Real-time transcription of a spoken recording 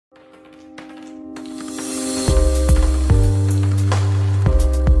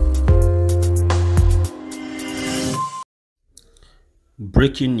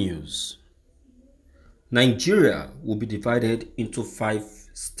Breaking news. Nigeria will be divided into 5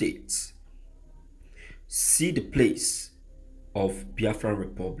 states. See the place of Biafra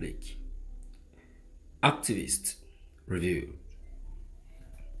Republic. Activist review.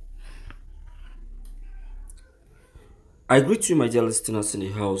 I greet you, my dear listeners in the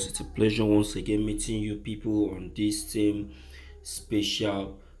house. It's a pleasure once again meeting you people on this same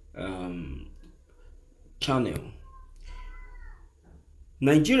special channel.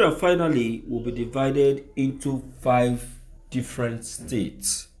 Nigeria finally will be divided into 5 different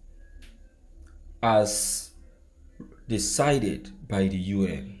states as decided by the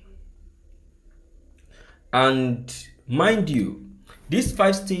UN. And mind you, these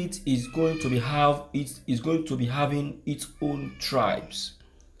 5 states is going to be having its own tribes,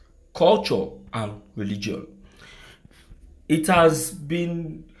 culture, and religion. It has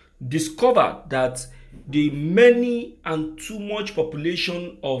been discovered that the many and too much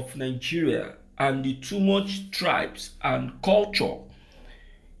population of Nigeria and the too much tribes and culture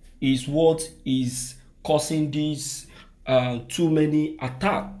is what is causing these too many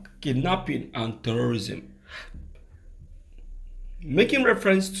attack, kidnapping, and terrorism. Making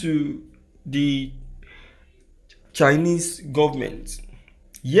reference to the Chinese government,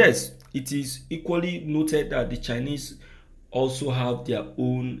 yes, it is equally noted that the Chinese also have their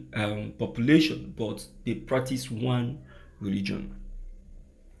own population, but they practice one religion.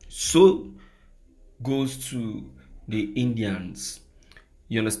 So goes to the Indians,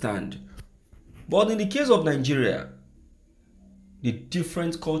 you understand. But in the case of Nigeria, the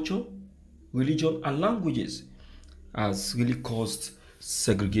different culture, religion, and languages has really caused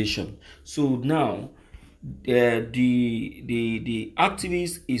segregation. So now the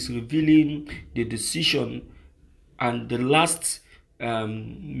activist is revealing the decision and the last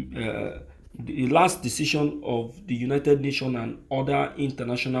decision of the United Nations and other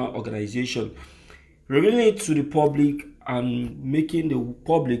international organizations, revealing it to the public and making the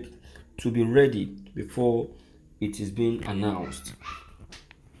public to be ready before it is being announced.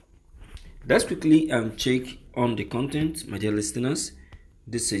 Let's quickly check on the content, my dear listeners.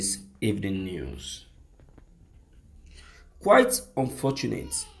 This is evening news. Quite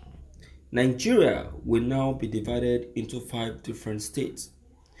unfortunate. Nigeria will now be divided into 5 different states,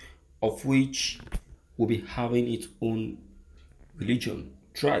 of which will be having its own religion,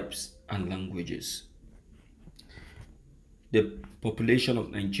 tribes, and languages. The population of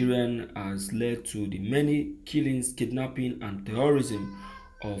Nigerians has led to the many killings, kidnapping, and terrorism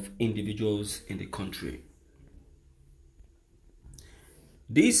of individuals in the country.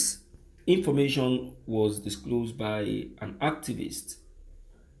 This information was disclosed by an activist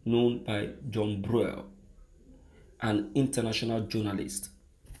known by John Bruel, an international journalist.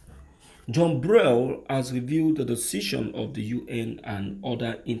 John Bruel has revealed the decision of the UN and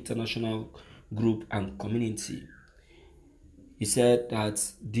other international group and community. He said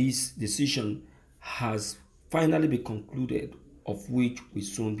that this decision has finally been concluded, of which will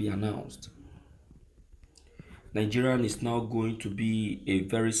soon be announced. Nigeria is now going to be a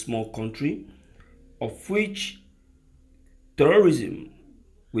very small country, of which terrorism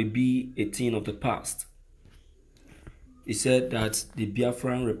will be a thing of the past. He said that the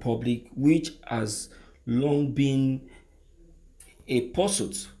Biafran Republic, which has long been a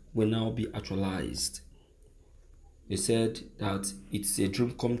pursuit, will now be actualized. He said that it's a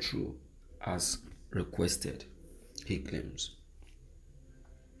dream come true as requested, he claims.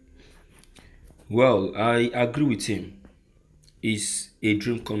 Well, I agree with him. It's a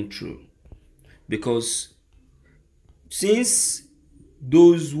dream come true, because since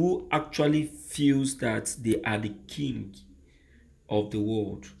those who actually feels that they are the king of the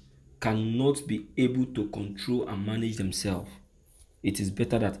world cannot be able to control and manage themselves, it is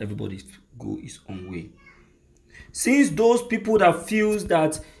better that everybody go his own way. Since those people that feels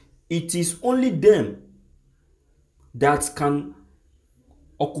that it is only them that can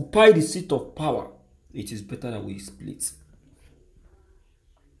occupy the seat of power, it is better that we split.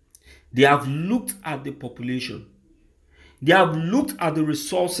 They have looked at the population. They have looked at the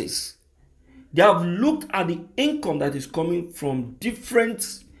resources. They have looked at the income that is coming from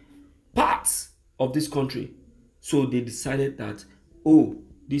different parts of this country. So they decided that, oh,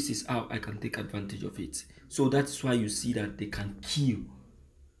 this is how I can take advantage of it. So that's why you see that they can kill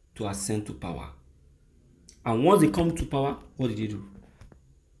to ascend to power. And once they come to power, what did they do?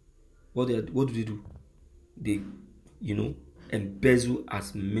 What do they do? They, embezzle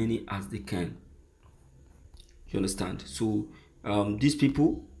as many as they can. You understand? So these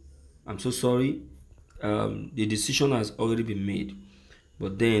people, I'm so sorry, the decision has already been made.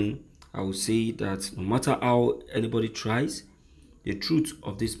 But then I will say that no matter how anybody tries, The truth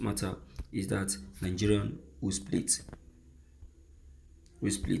of this matter is that Nigerian will split. We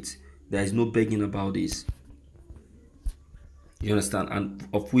split. There is no begging about this. You understand? And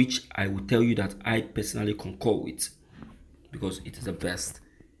of which I will tell you that I personally concur with, because it is the best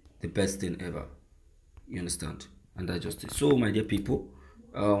thing ever. You understand? And that's just it. So, my dear people,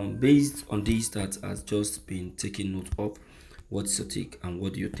 based on this that has just been taken note of, what's your take and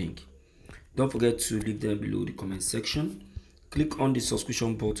what do you think? Don't forget to leave them below the comment section. Click on the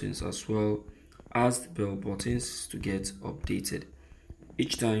subscription buttons as well as the bell buttons to get updated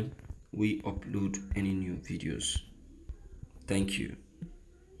each time we upload any new videos. Thank you.